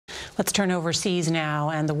Let's turn overseas now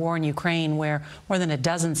and the war in Ukraine, where more than a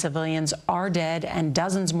dozen civilians are dead and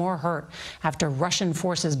dozens more hurt after Russian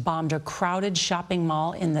forces bombed a crowded shopping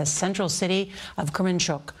mall in the central city of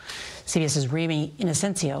Kremenchuck. CBS's Ramy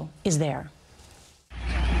Inocencio is there.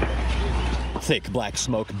 Thick black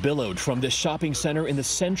smoke billowed from this shopping center in the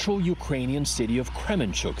central Ukrainian city of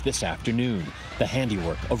Kremenchuck this afternoon, the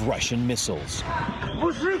handiwork of Russian missiles.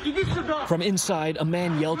 From inside, a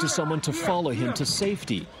man yelled to someone to follow him to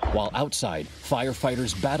safety, while outside,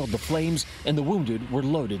 firefighters battled the flames and the wounded were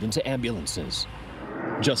loaded into ambulances.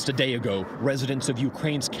 Just a day ago, residents of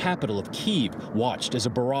Ukraine's capital of Kyiv watched as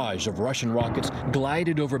a barrage of Russian rockets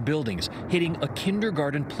glided over buildings, hitting a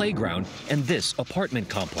kindergarten playground and this apartment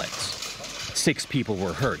complex. 6 people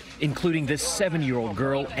were hurt, including this 7-year-old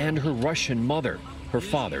girl and her Russian mother. Her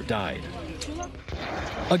father died.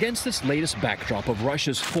 Against this latest backdrop of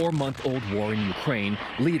Russia's 4-month-old war in Ukraine,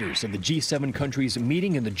 leaders of the G7 countries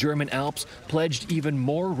meeting in the German Alps pledged even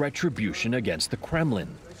more retribution against the Kremlin.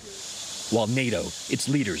 While NATO, its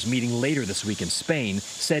leaders meeting later this week in Spain,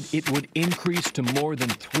 said it would increase to more than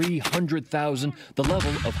 300,000 the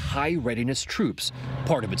level of high-readiness troops,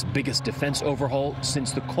 part of its biggest defense overhaul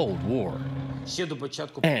since the Cold War.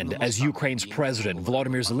 And as Ukraine's President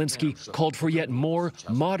Volodymyr Zelensky called for yet more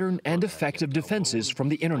modern and effective defenses from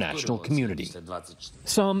the international community.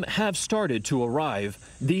 Some have started to arrive.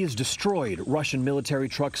 These destroyed Russian military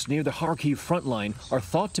trucks near the Kharkiv front line are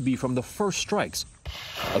thought to be from the first strikes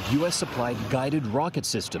of U.S.-supplied guided rocket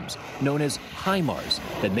systems known as HIMARS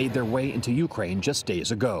that made their way into Ukraine just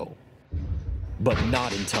days ago. But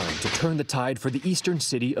not in time to turn the tide for the eastern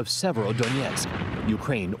city of Severodonetsk.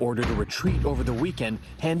 Ukraine ordered a retreat over the weekend,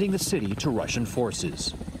 handing the city to Russian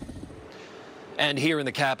forces. And here in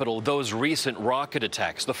the capital, those recent rocket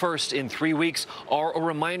attacks, the first in 3 weeks, are a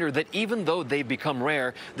reminder that even though they've become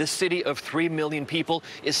rare, this city of 3 million people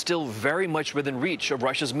is still very much within reach of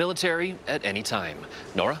Russia's military at any time.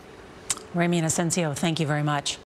 Norah? Ramy Inocencio, thank you very much.